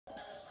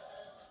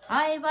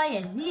Hi everybody,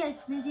 and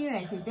Ashlie here,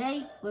 and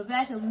today we're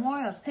back with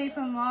more of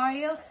Paper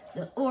Mario,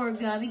 the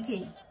Origami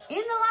King. In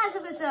the last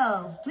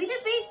episode, we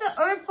defeat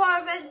the Earth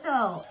Bar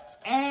Vento,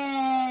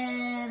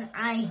 and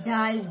I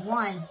died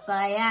once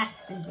by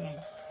accident.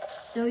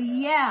 So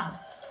yeah,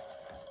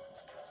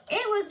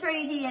 it was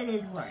crazy at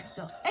its worst.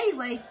 So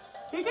anyway,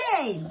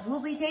 today we'll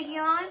be taking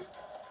on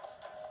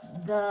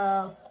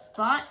the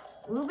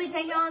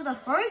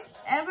first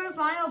ever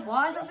final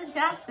boss of the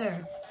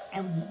chapter,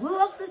 and we blew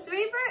up the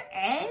streamer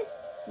and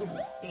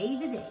we'll save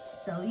the day.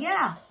 So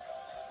yeah,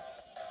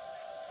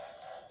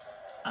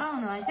 I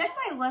don't know. I checked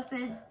my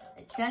weapon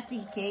just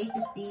in case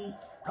to see.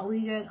 Are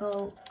we gonna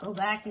go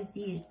back and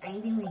see if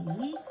anything we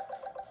need?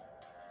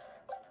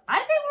 I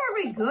think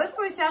we'll be good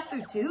for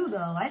chapter 2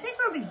 though. I think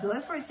we'll be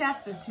good for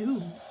chapter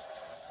 2.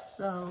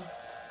 So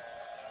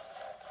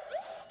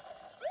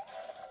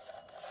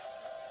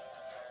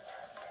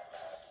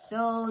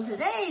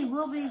today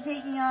we'll be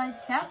taking on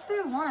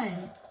chapter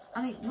 1.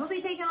 We'll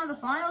be taking on the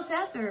final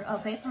chapter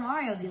of Paper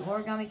Mario, the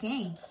Origami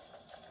King.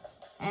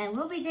 And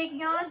we'll be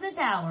taking on the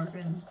tower.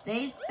 And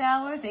save the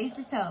tower, save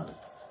the toads.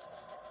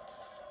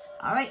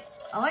 Alright,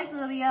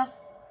 Olivia,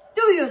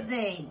 do your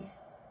thing!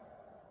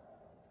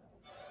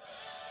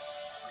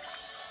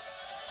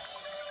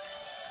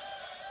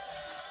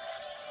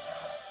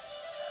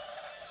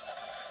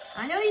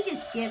 I know you can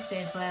skip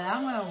it, but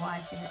I'm gonna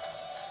watch it.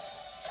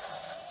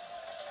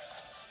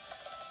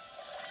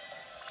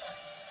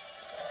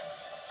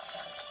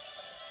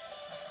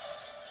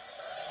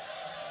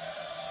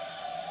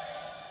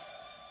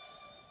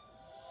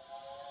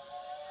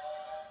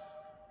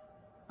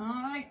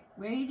 Alright,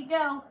 ready to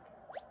go.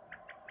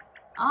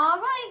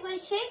 Alright, we'll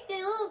shake the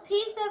little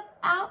piece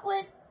out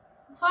with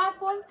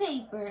cardboard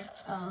paper.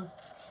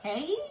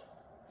 Okay.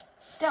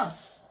 Go.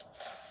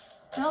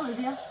 Go,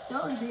 Olivia.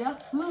 Go, Olivia.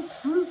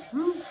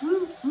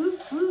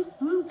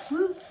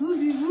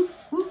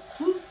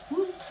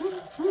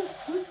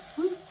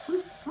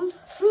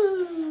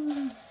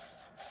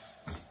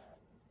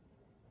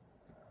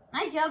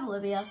 Nice job,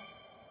 Olivia.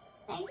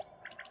 Thanks.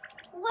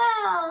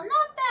 Well,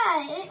 not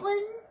bad.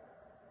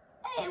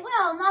 Hey,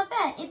 well, not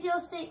bad. If you'll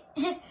say,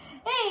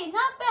 hey,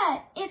 not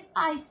bad. If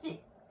I say,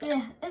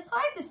 it's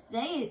hard to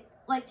say it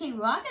like King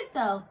Rocket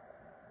though.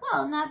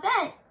 Well, not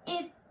bad.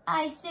 If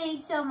I say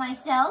so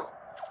myself.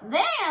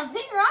 Damn,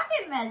 King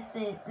Rocket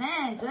method.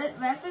 Man, good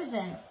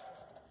represent.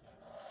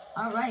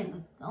 Alright,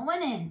 let's go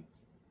in.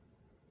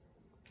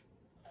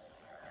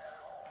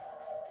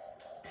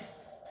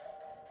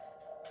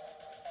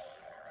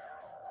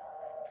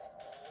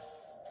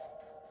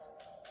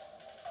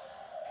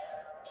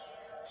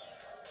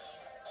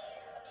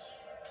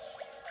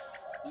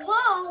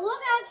 Whoa,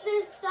 look at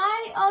this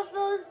side of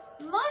those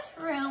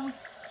mushrooms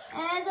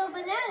and the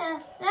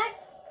banana. That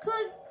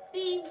could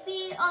be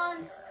feeds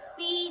on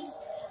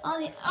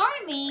the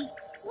army.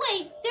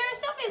 Wait, there's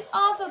something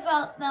off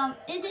about them,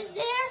 isn't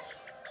there?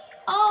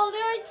 Oh,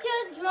 they're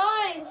just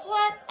drawing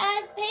flat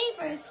as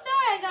paper.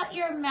 Sorry I got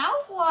your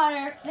mouth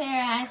water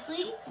there,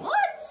 Ashlie.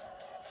 What?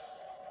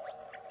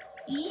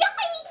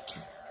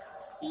 Yikes!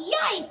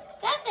 Yikes!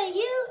 That's the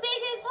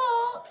biggest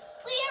hole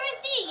we ever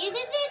see, isn't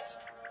it?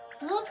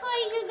 Looks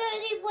like you're gonna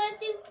need one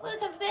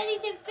with a Betty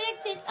to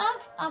fix it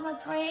up, I'm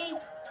afraid.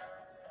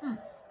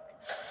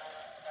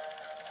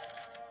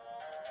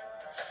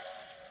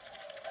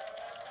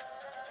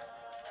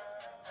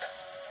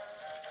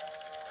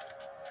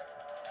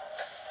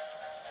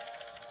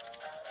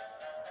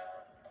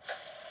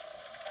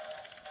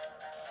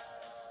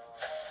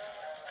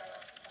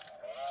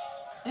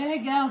 There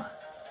you go.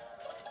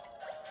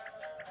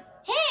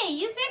 Hey,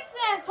 you fixed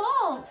that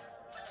hole.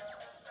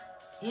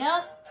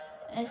 Yep.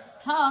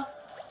 It's tough.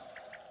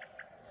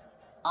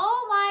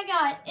 Oh my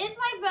god, it's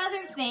my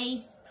brother's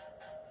face.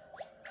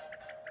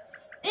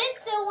 It's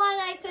the one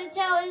I could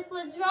tell it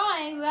was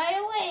drawing right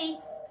away.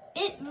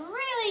 It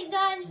really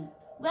done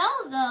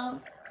well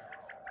though.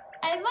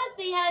 It must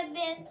have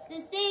been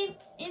the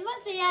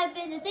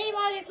same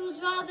artist who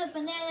drew the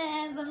banana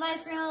and the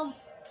mushroom.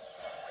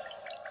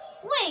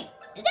 Wait,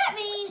 does that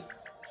mean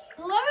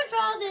whoever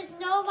drew this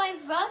know my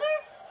brother?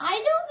 I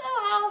don't know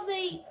how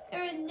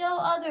there's no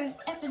other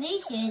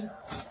explanation.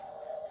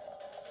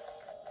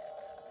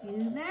 You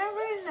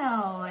never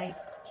know,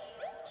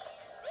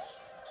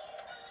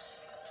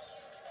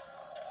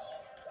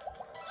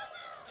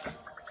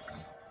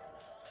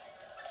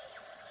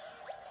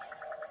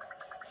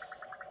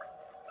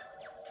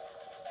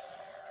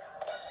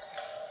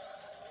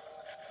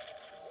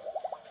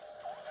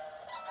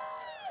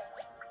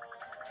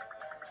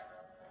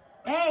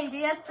 Hey,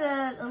 they got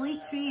the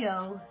Elite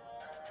Trio.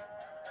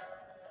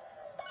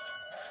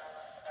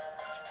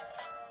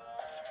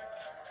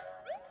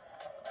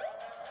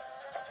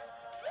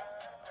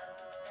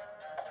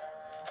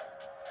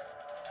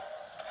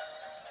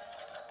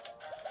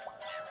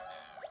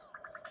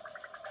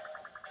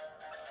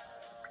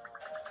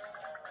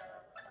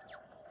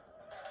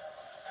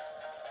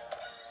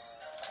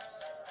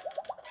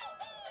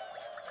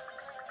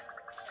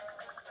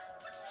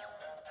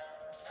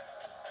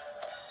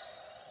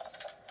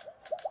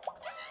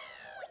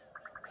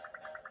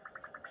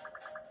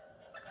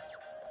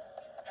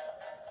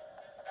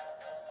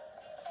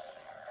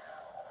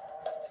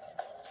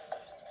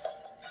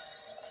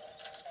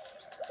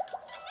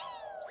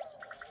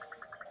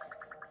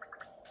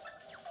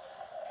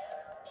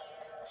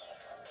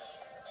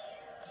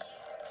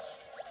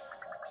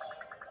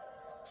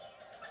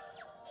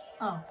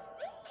 Oh.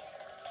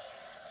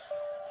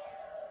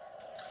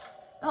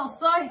 Oh,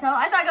 sorry, Tom.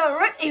 I thought I was gonna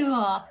rip you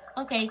off.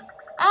 Okay.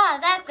 Ah,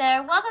 that's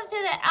better. Welcome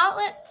to the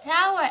outlet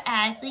tower,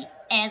 Ashlie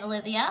and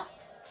Olivia.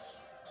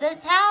 The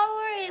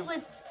tower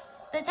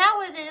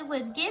is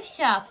with gift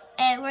shop,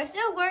 and we're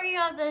still working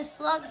on the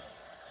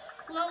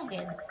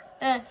slogan.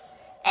 And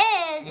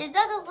it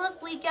doesn't look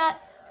we got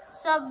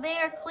some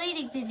mere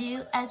cleaning to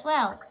do as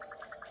well.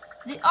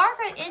 The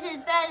arcade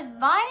isn't bad.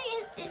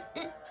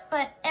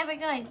 But ever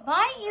going.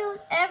 Why you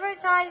ever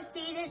time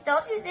seen it?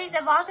 Don't you think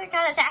the monster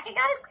kind of attacking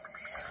us?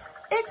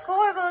 It's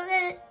horrible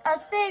that a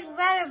thing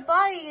rather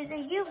body is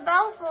a huge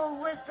mouthful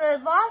with the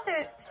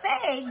monster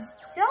fangs,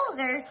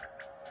 shoulders.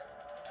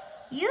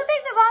 You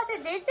think the monster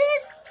did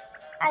this?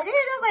 I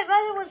didn't know my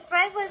mother was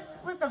friends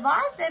with the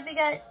monster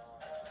because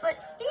it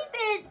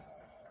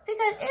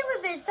would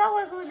have been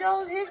someone who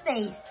knows his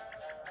face.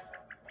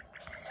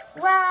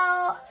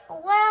 Well,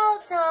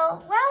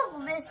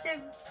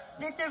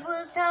 Mr.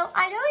 Bluto,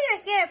 I know you're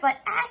scared, but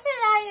Ashlie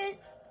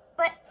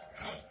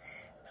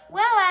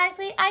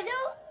I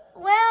know.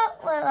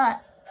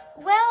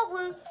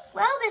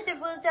 Mr.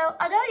 Bluto,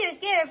 I know you're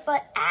scared,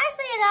 but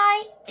Ashlie and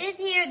I is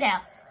here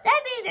now.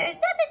 That means there's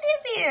nothing to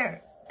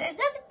fear. There's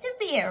nothing to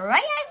fear,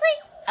 right,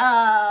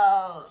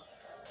 Ashlie?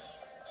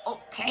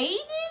 Okay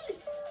then.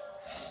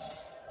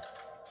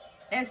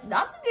 There's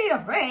nothing to be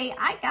afraid.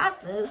 I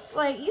got this.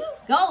 Like, you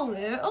go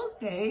there,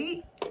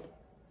 okay.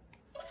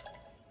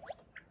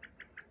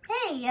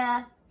 Hey,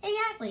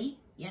 Ashlie.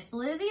 Yes,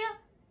 Olivia?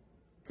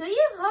 Could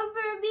you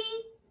hover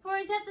me for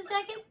just a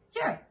second?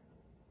 Sure.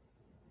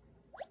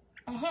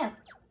 Ahem.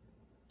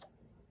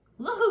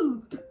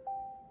 Woohoo!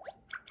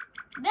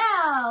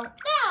 Now,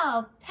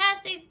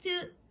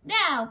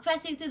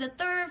 pressing to the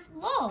third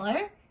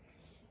floor.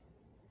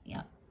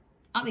 Yeah,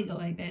 I'll be going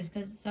like this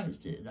because it's hard to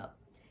stood it up.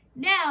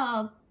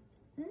 Now,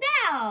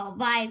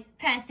 by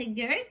pressing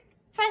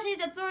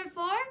the third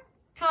floor,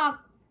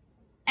 top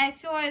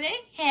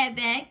exorbitant,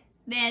 handbag,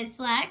 man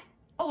slacks,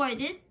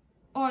 origin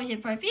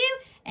perfume,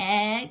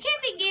 and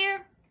camping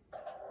gear.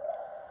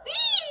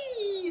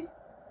 Whee!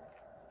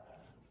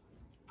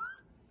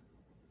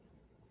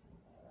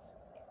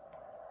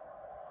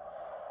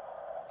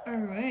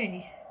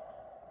 Alright.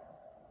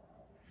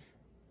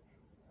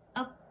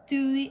 Up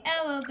to the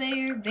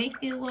elevator,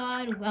 making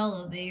one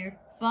elevator.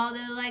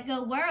 Falling like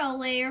a whirl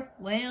layer,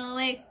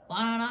 wailing,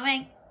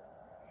 wanna.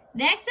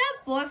 Next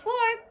up, 4th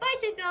floor,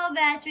 bicycle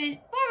attachment,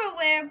 formal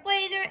wear,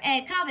 blazer,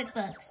 and comic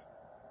books.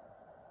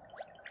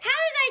 How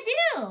did I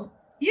do?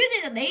 You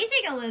did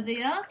amazing,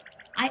 Olivia.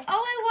 I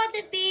always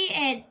wanted to be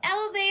an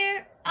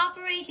elevator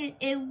operation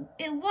in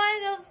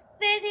one of the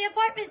fancy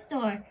apartment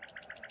store.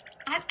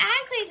 I'm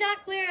actually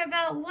not clear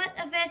about what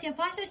a fancy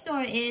apartment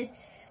store is,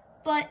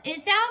 but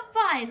it sounds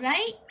fine,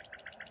 right?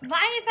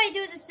 Mind if I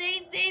do the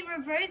same thing,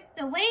 reverse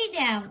the way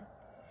down?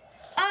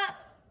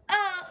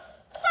 Bobby!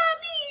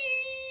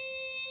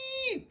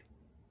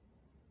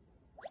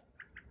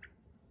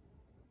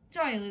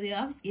 Sorry, Olivia,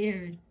 I'm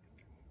scared.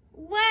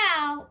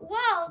 Wow,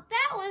 whoa,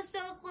 that was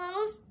so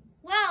close.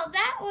 Wow,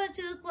 that was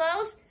too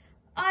close.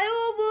 I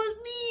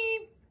almost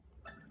mean.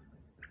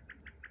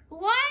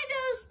 Why are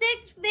those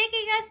sticks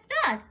making us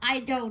stuck? I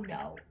don't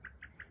know.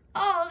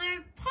 Oh,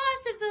 they're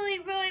possibly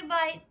ruined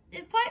by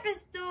department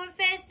store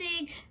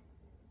fancy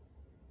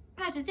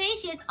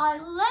presentation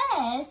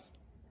unless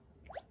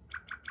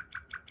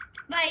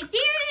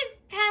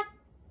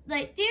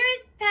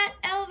dearest pet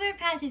elevator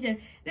passenger,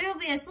 there will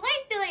be a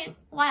slight delay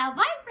while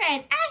my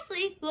friend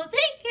Ashlie will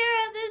take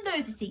care of the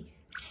emergency.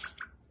 Psst,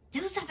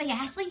 do something,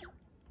 Ashlie.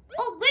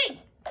 Oh, wait.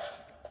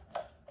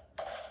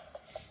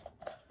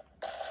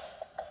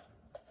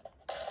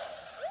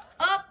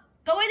 Up,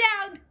 going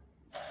down.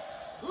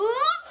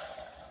 Oop.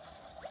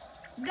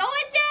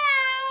 Going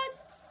down.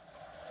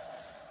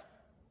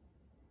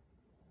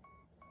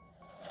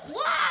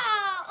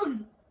 Wow.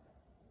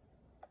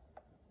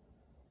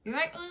 You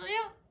right,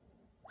 Olivia?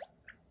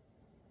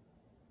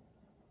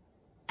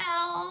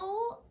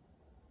 Ow.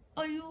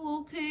 Are you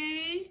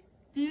okay?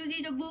 Do you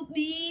need a boop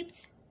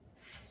beeps?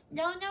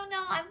 No,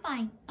 I'm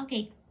fine.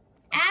 Okay.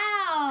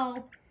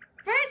 Ow.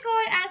 First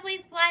floor,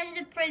 Ashlie flies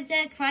into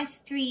Princess Crush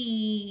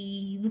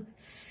Stream.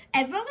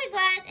 And broken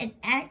glass and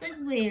actless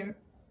wear.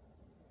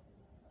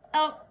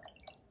 Oh.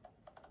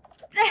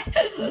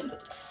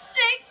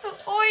 Thanks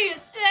before you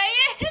say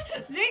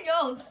it. There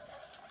goes.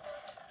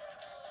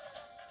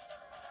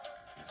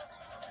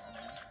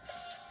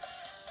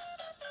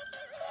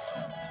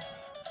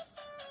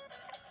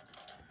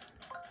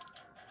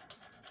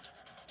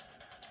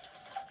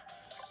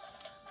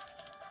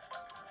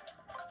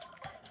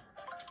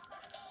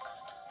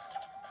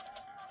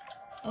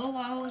 Oh,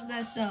 I was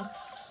messed up.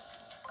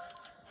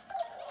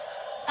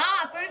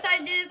 Ah, first I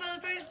did it for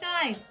the first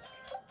time.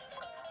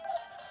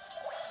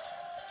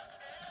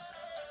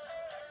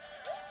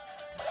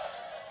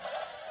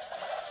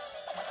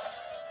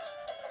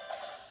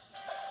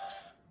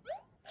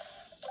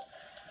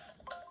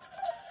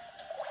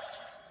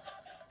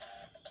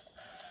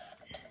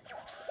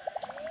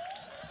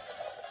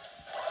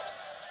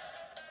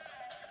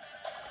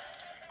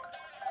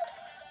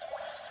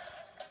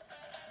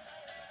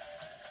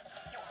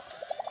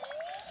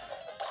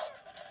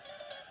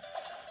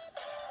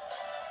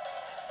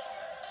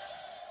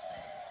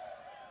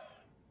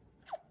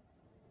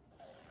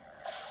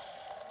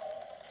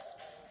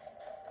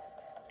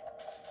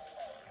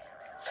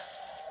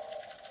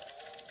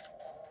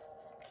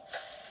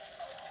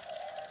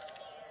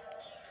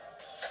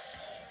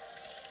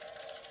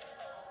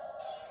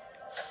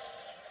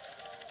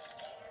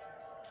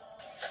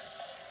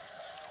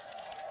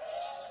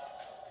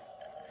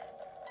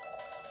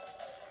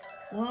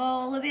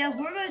 Well, Olivia,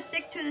 we're going to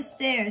stick to the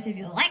stairs if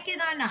you like it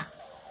or not.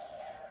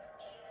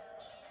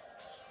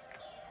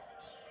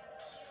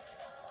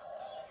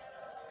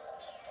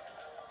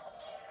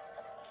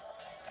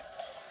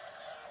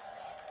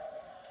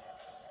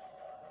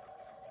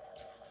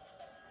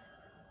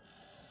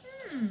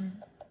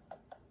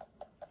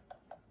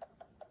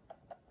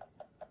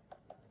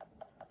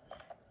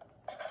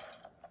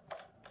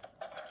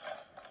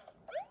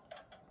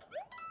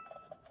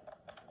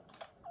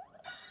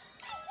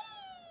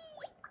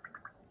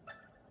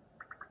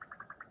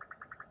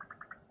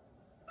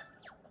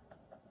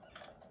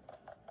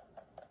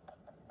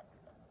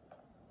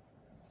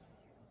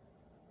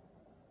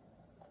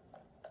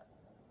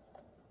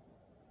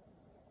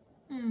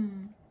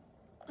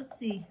 Let's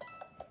see.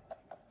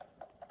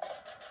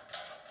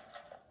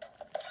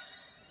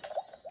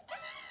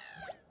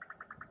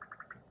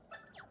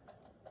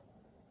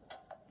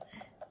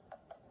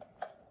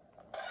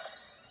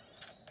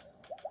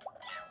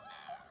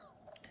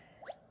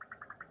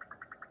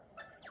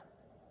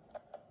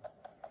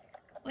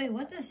 Wait,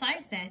 what's the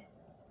sign said?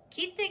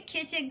 Keep the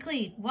kitchen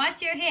clean.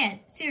 Wash your hands.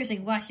 Seriously,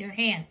 wash your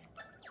hands.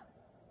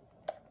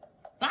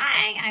 Fine,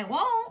 I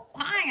won't.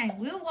 Fine, I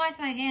will wash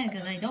my hands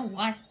because I don't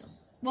wash them.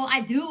 Well,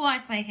 I do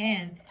wash my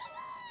hands.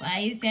 But I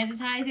use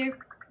sanitizer,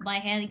 my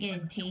hands get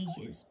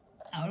contagious.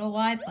 I don't know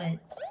why, but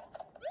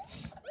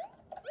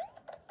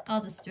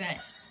all the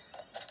stress.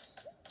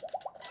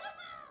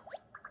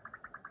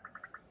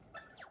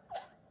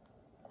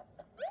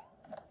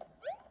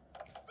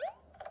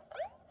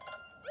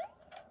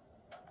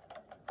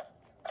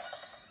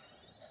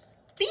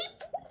 Beep!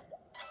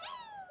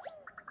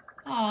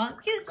 Aw,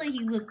 cute like he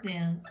looked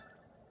down.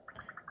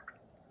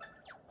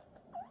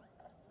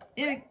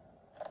 There.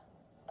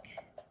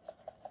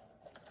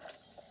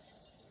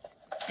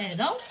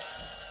 Hello? Are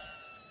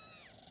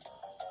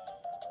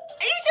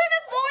you sure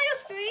the boy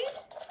is free?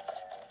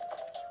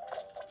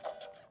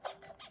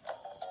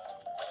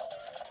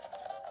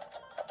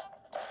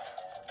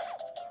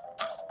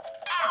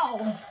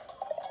 Ow!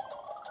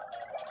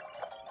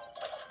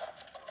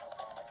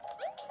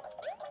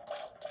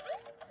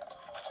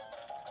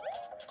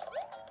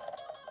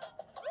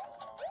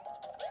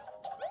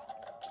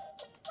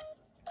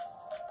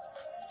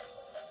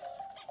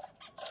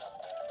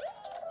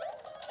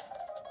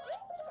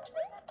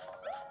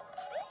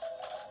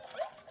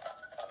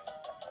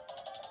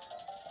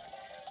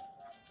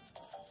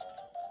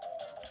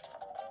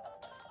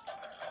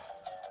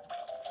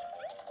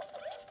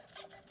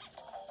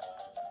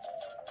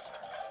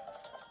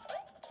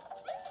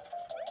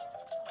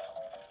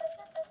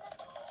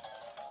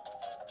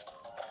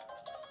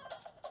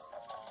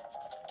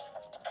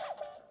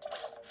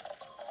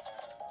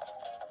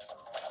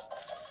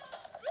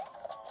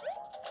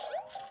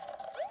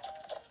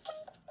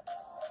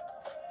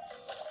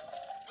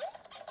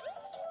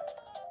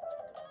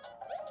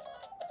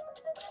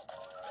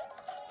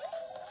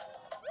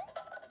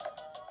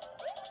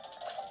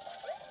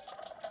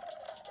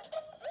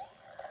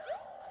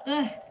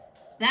 Ugh,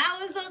 that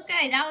was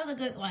okay. That was a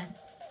good one.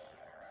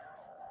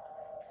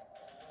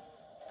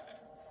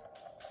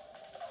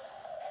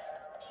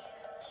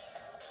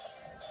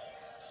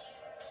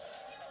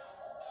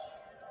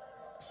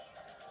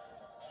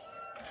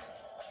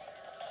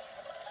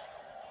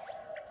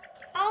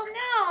 Oh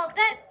no,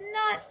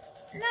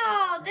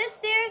 no, this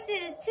stairs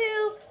is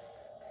too,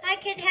 I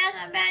can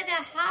handle no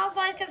matter how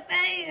much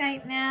confetti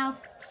right now.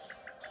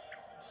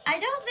 I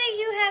don't think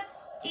you have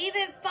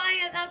even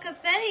find enough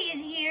confetti in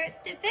here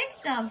to fix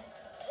them.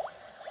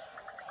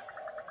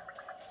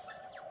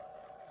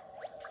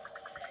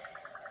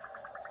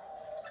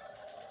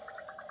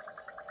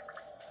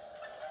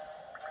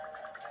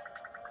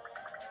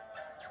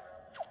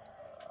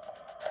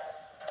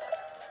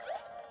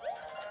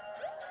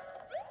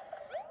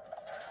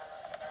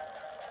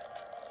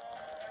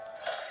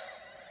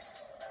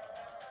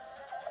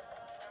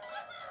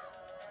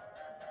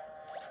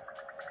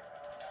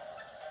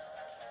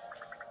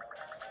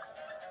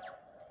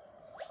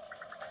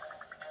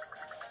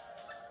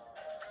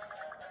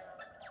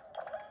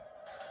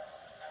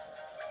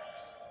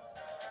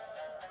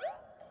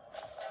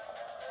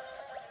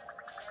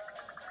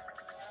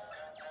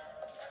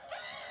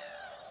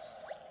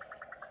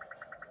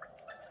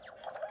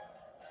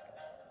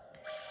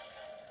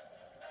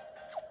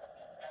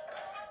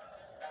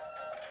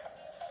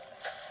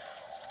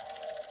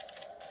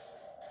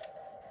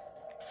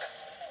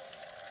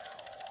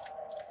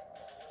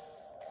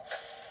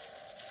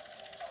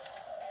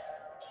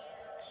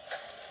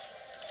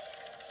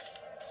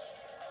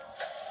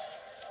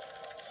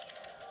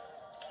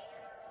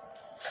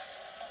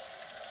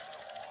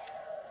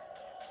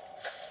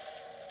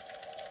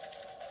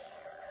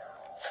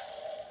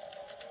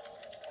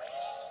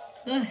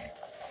 Ugh.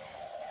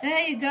 There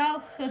you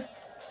go.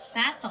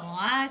 That's a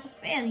lot of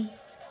confetti.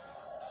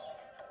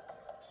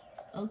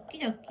 Okie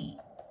dokie.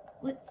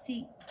 Let's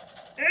see.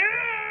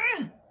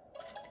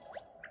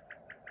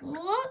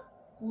 Look,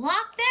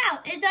 locked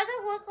out. It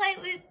doesn't look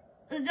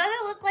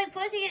like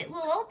pushing it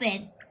will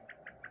open.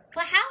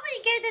 But how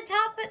we get to the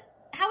top?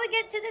 How we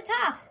get to the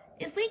top?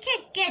 if we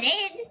can't get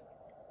in.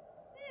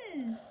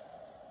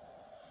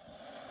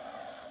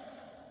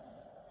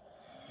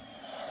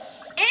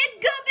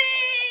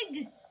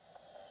 Incoming!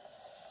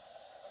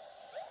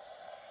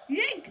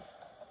 Yank!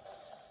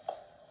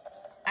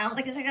 I don't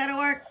think it's gonna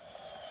work.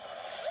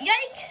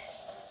 Yank!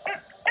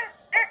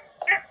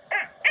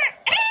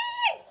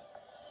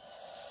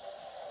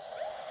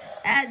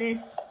 This.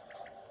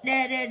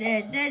 Na na na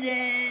na na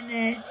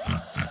na.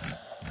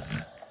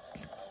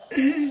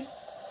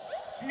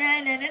 Na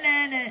na na na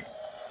na.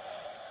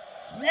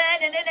 Na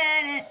na na na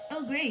na.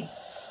 Oh great.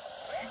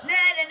 Na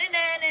na na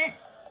na na.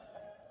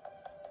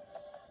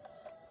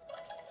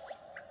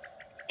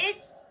 It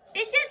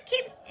just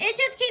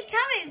keep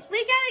coming. We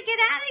gotta get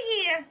out of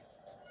here.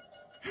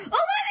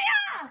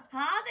 Olivia!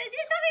 Huh?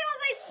 There's something on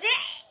my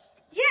thing.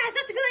 Yes,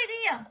 that's a good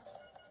idea.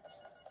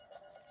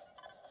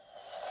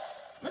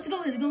 Let's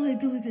go ahead, go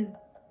ahead, go ahead.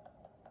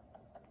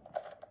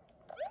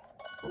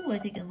 Oh, I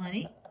think of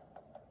money.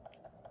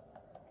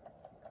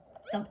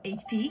 Some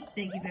HP,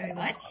 thank you very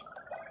much.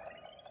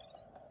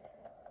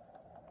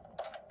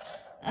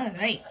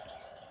 Alright.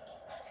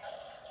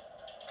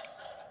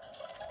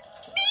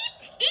 Beep!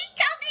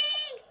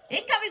 Incoming!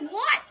 Incoming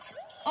what?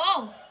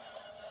 Oh!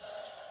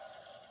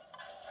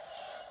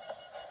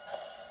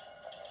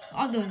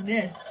 I'm doing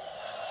this.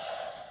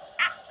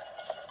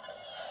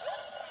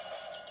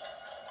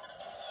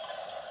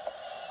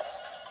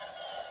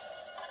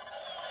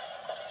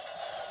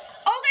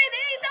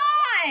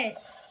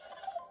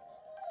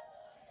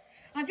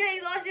 I'm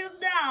getting lost in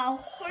now.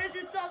 What is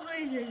this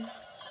celebration?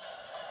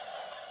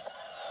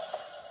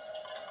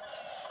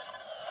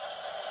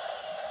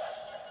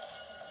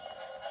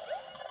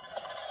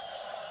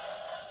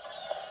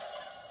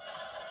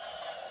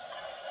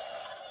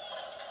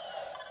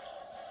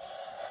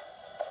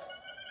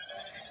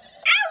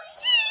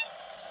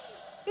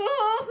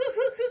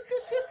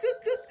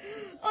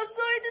 I'm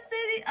sorry to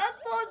say, I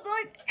thought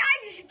like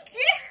I'm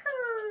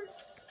scared.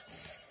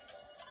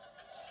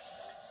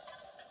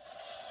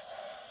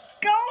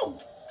 Go!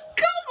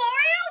 Go,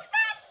 Mario!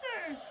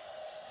 Faster!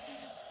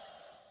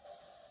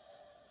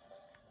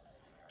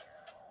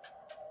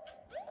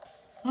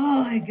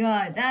 Oh my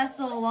god, that's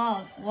so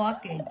long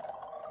walking.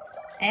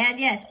 And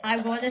yes,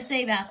 I'm going to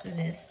save after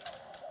this.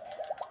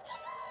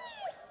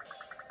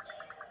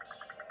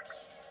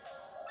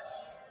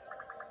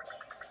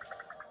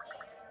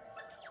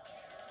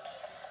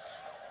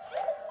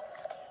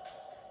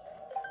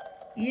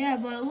 Yeah,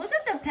 but look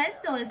at the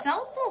pencil. It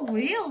felt so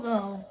real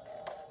though.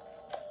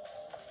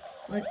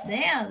 But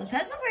damn, the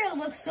pencil rail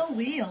looks so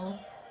real.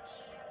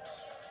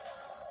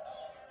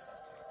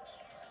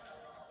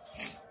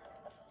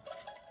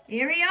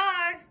 Here we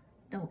are,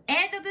 the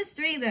end of the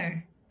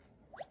streamer.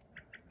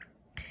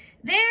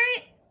 There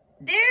it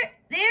is,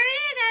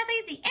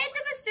 Ashlie, the end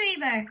of the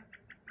streamer.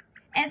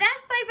 And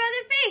that's my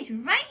brother Face,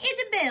 right in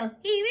the middle.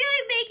 He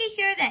really making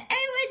sure that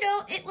everyone know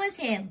it was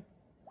him.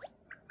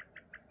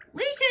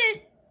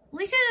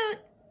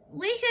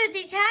 We should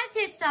detach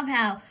it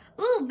somehow.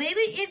 Ooh,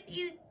 maybe if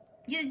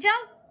you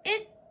jump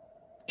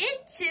into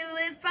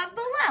it from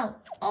below.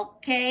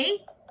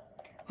 Okay.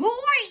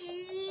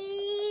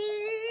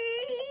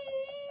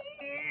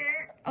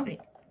 Okay,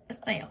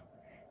 let's fail.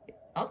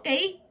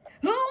 Okay.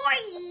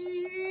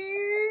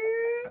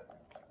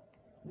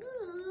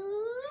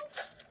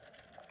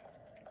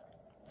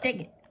 Take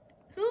it.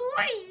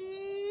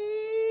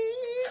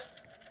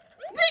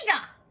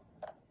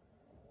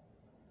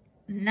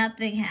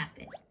 Nothing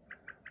happened.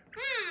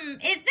 Is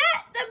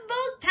that the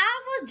most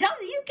powerful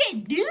jump you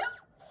can do?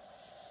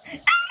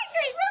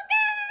 Ashlie, look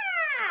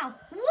out!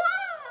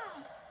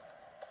 Wow!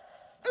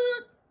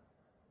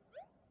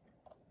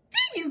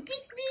 Did you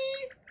kiss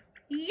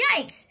me?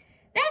 Yikes!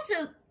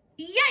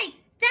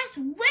 That's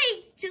way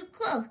too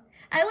close.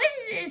 I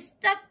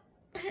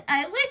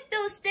wish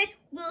those sticks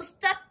will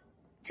stuck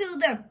to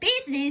their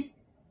business.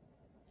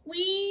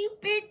 We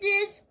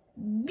business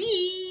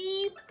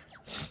beep.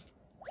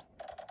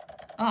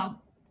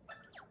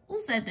 Who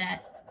said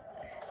that?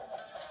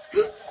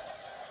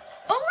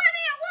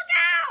 Olivia, look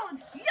out!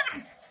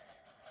 Yuck!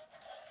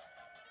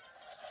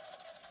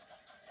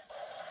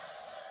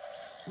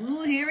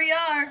 Ooh, here we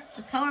are.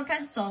 The color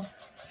pencil.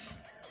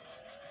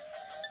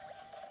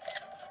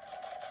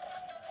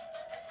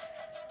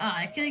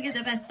 I couldn't get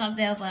the best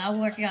thumbnail, but I'm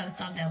working on a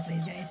thumbnail for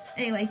you guys.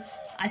 Anyway,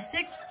 I'm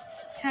sick,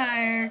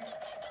 tired.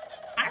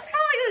 I'm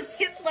probably gonna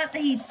skip what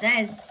he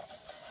said.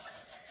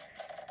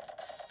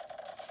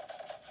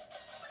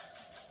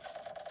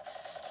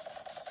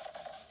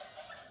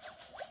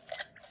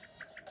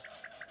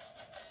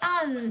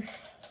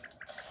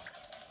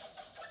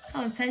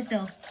 Color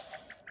pencil.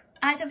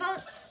 I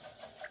suppose.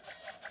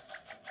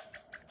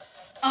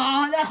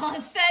 Oh, no,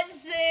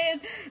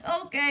 offensive.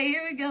 Okay,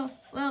 here we go.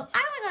 Well,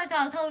 I'm gonna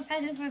call color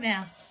pencil for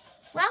now.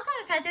 Well,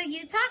 color pencil,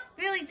 you talk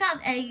really tough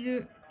and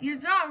you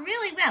draw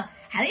really well.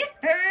 Have you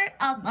heard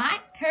of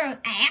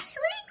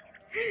Ashlie?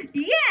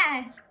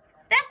 Yeah,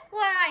 that's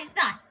what I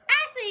thought.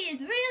 Ashlie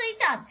is really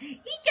tough. He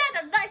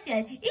got a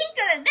lesson. He's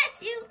gonna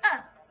mess you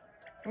up.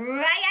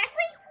 Right,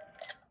 Ashlie?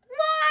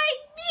 Why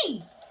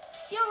me?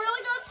 You're really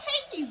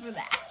me for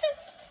that?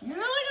 You really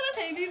gonna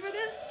pay me for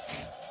this?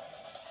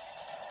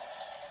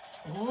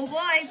 Oh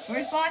boy,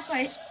 first boss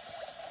fight.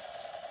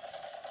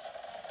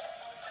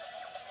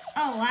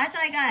 Oh, I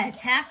thought I got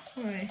attacked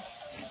for it.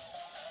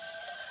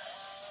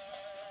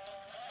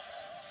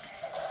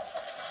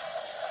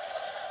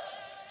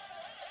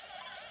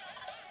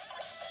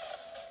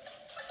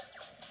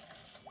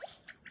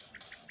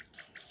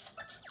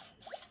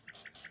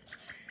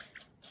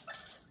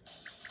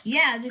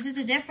 Yeah, this is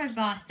a different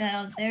boss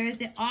battle. There is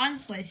the on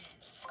switch.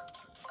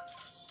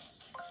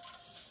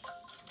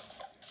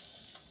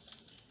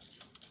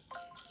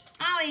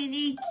 Oh, you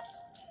need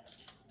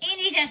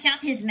to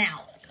shut his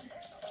mouth.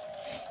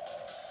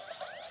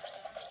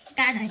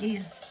 Got an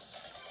idea.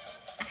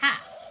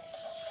 Aha.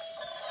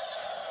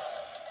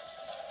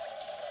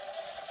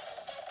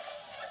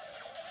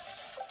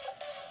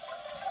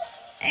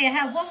 Hey, I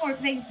have one more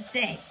thing to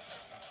say.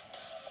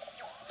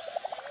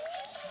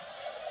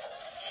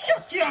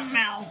 Shut your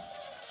mouth!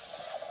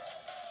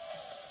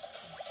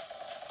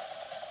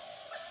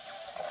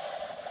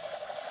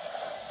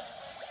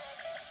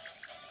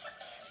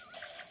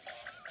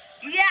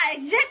 Yeah,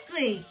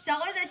 exactly! So I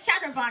was a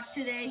chatterbox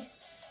today.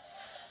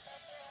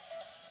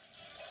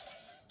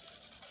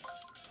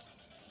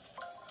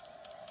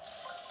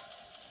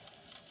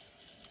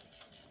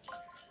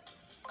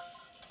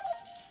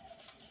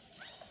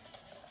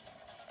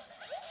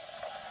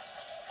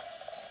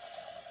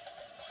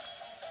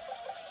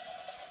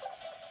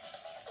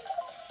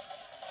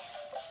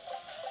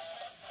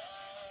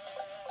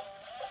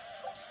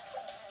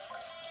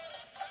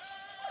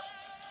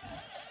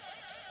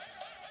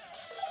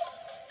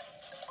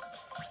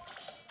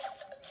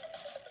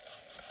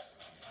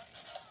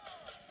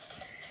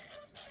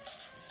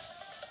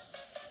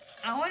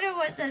 I wonder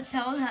what the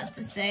Toad has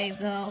to say,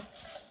 though.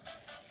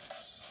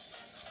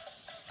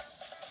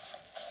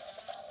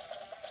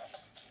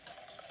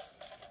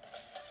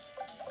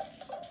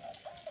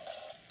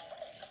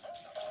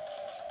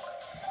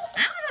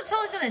 I don't know if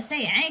Toad's gonna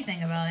say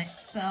anything about it,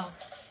 so.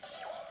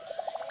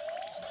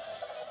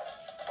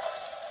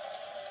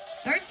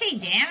 13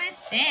 damage?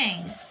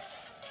 Dang.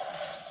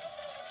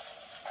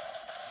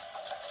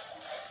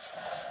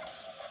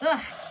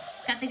 Ugh,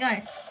 got the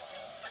guard.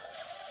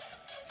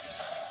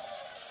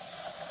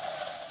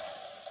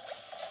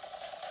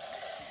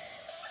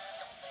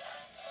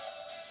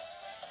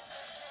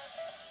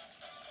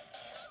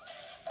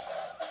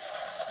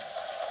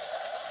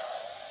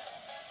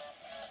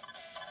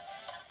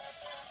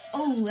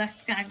 Oh,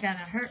 that's gonna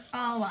hurt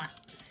a lot.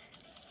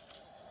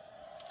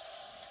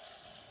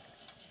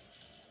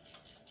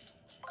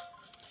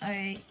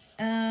 Alright,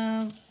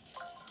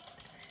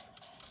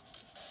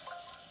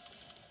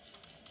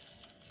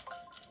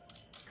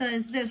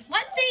 cause there's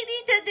one thing you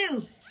need to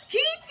do.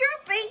 Keep your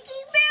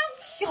pinky mouth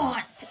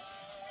shut.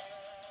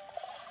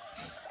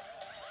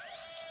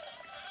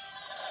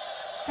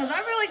 Cause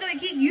I'm really gonna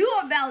keep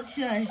your mouth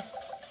shut.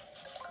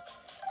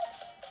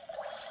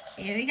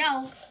 Here we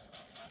go.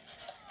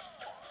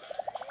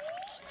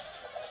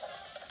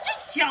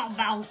 Shut your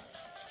mouth.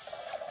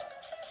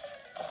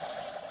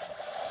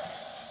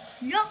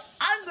 Yup,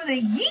 I'm gonna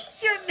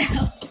yeet your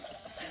mouth.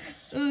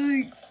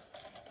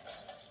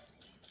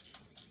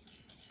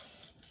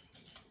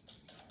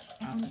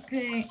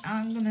 Okay,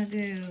 I'm gonna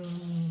do...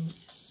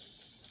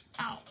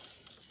 Ow.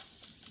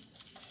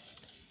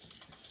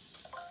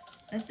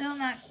 That's still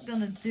not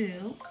gonna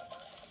do.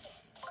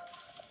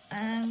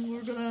 And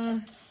we're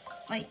gonna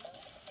fight.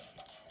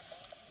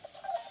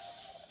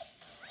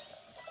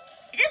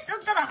 It's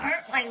still gonna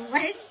hurt my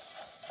leg.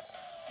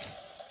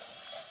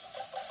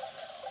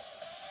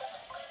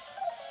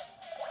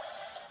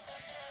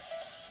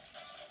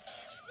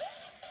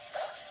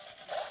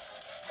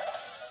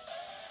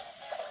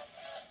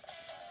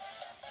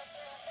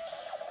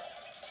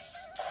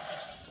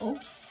 Oh,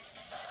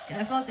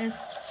 gotta focus.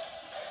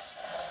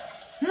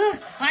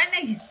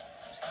 Finally!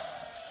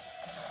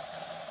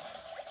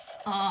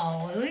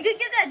 Oh, we could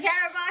get that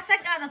chatterbox. I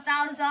got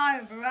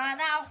 $1,000, but right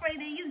now I'm afraid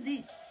to use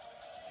it.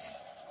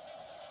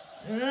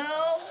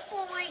 Oh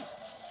boy!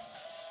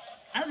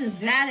 I was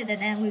glad that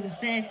then we would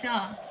finish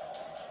off.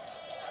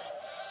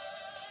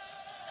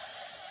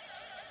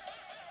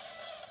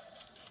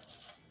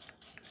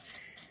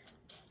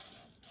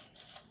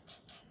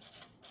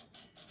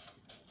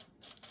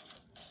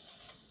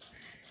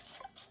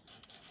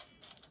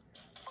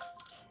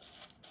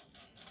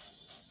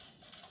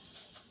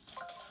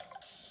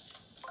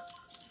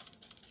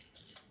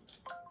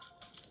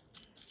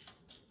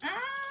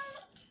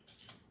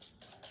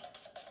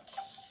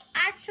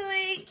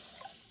 Actually,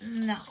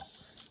 no.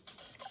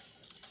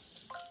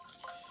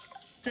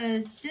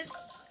 Cause just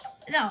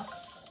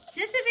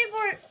to be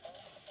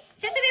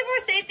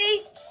more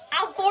safety,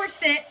 I'll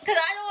force it. Cause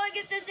I don't want to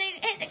get this thing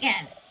hit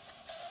again.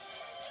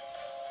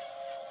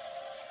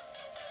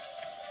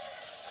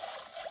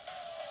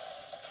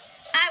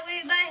 I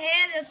wave my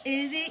hand up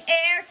in the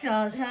air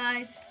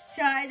sometimes,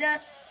 try to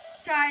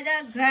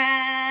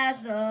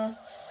grab the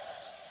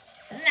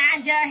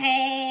smash your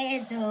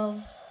head though.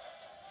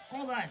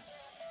 Hold on.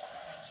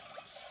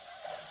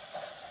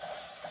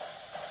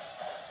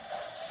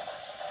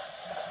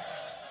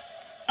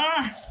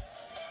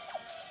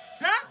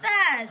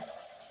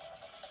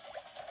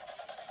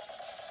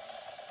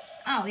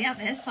 Oh, yeah,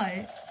 that's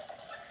part.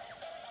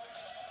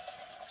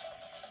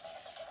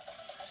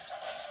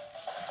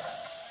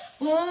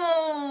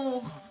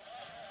 Whoa!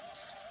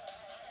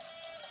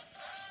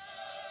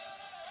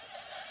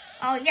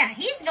 Oh, yeah,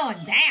 he's going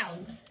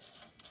down.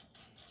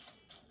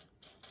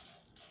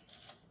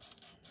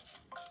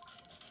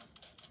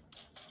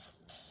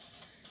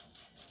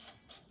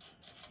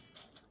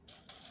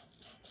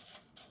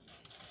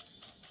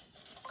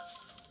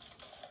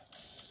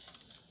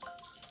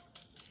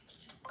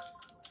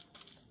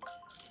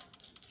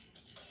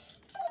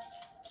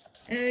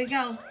 There we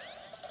go.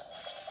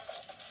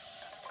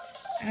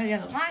 There we go.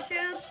 One,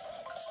 two.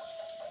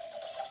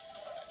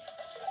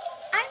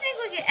 I think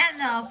we can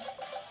end off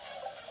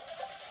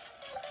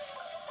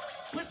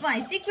with my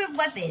secret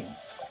weapon.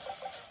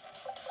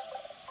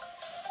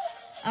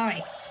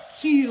 Alright.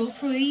 Heal,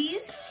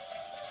 please.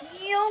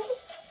 Heal.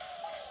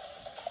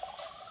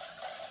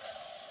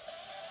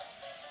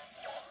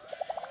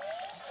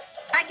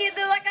 I can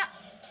do like a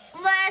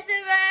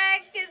massive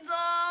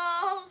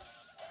racquetball.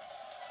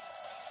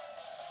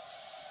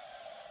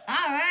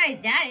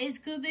 Alright, that is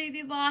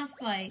completely boss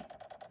fight.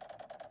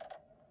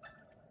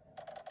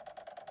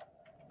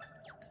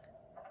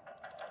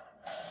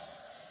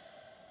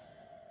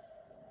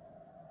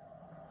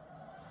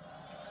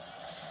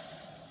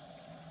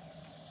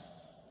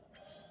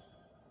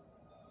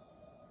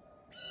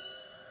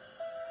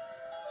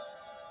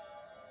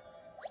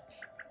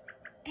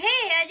 Hey,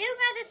 I do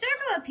magic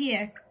circle up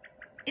here.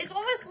 It's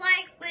almost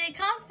like when it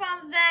comes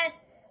from that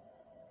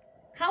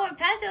color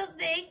pencils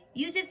thing,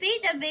 you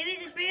defeat them, baby.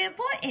 It's really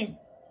important.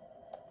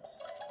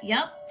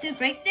 Yup, to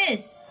break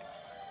this.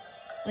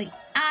 Wait,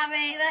 I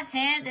raise a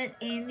hand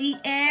in the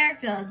air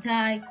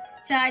sometime.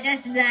 Try to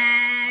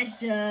smash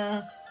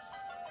the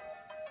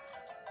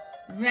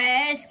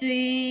red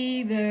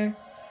streamer.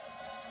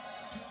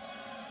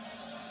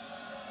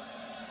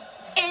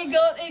 It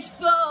gonna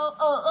explode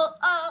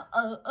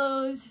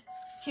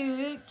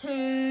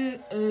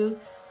to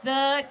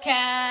the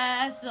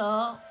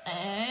castle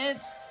and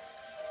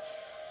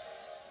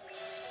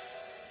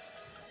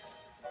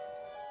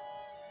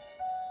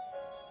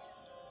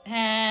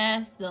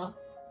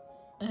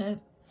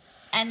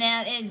and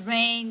now it's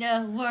rain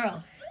the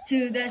world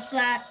to the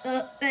flat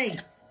of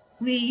face.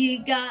 We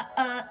got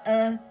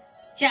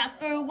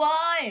chapter 1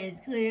 is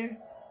clear,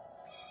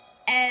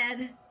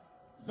 and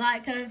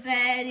like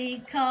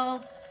confetti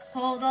cold,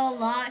 hold a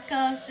lot of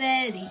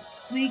confetti.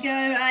 We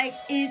can write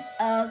it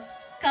up,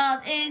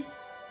 cause it's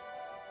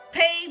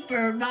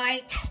paper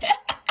night.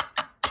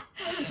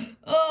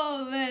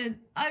 Oh man,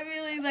 I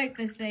really like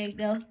this thing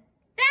though.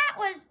 That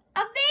was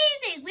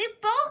amazing. We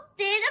both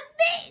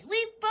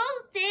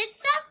did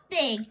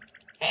something.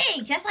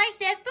 Hey, just like I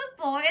said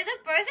before in the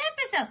first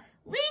episode,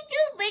 we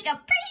do make a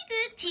pretty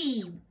good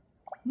team.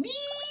 Me.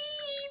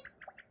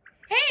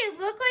 Hey,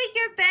 look like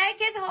your bag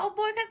can hold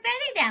more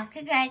confetti now.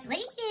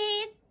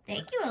 Congratulations.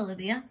 Thank you,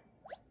 Olivia.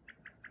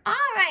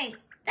 Alright,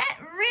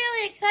 that's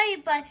really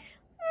exciting, but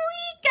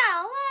we got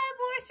a lot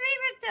more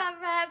streamers to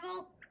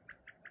unravel.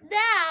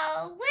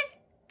 Now, which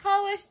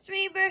color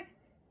streamer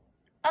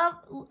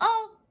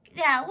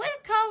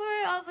which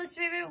color of a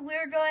streamer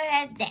we're going to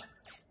head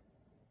next?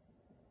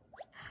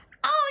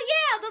 Oh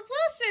yeah, the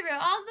blue streamer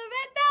on the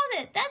red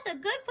mountain. That's a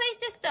good place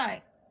to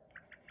start.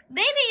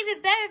 Maybe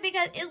even better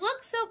because it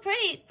looks so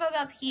pretty from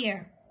up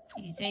here.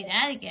 You can say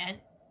that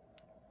again.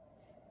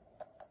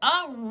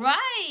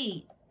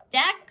 Alright,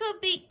 that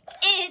could be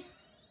it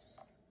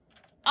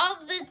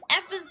of this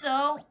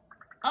episode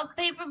of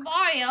Paper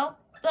Mario,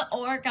 the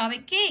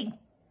Origami King.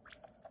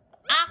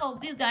 I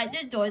hope you guys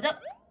enjoyed the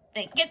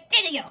freaking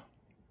video.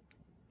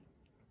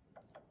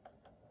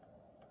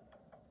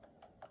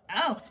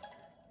 Oh.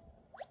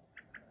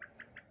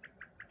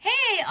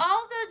 Hey,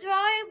 all the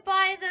drawing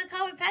by the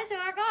colored pencil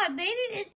are gone. Maybe it's